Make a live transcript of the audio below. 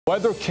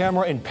Weather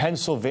camera in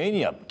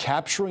Pennsylvania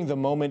capturing the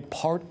moment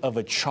part of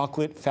a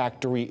chocolate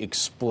factory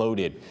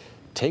exploded.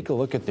 Take a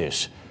look at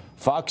this.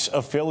 Fox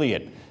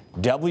affiliate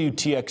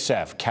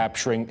WTXF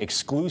capturing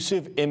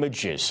exclusive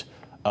images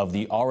of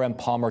the R.M.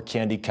 Palmer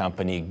Candy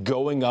Company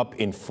going up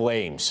in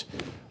flames.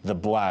 The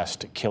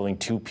blast killing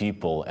 2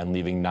 people and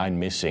leaving 9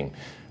 missing.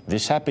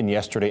 This happened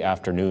yesterday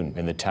afternoon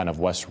in the town of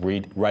West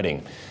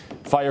Reading.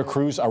 Fire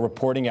crews are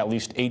reporting at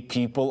least 8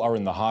 people are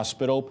in the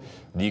hospital.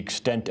 The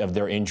extent of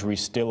their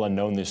injuries still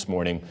unknown this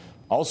morning.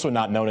 Also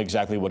not known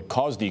exactly what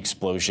caused the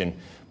explosion,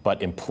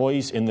 but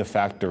employees in the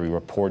factory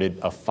reported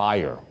a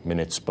fire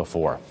minutes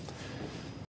before.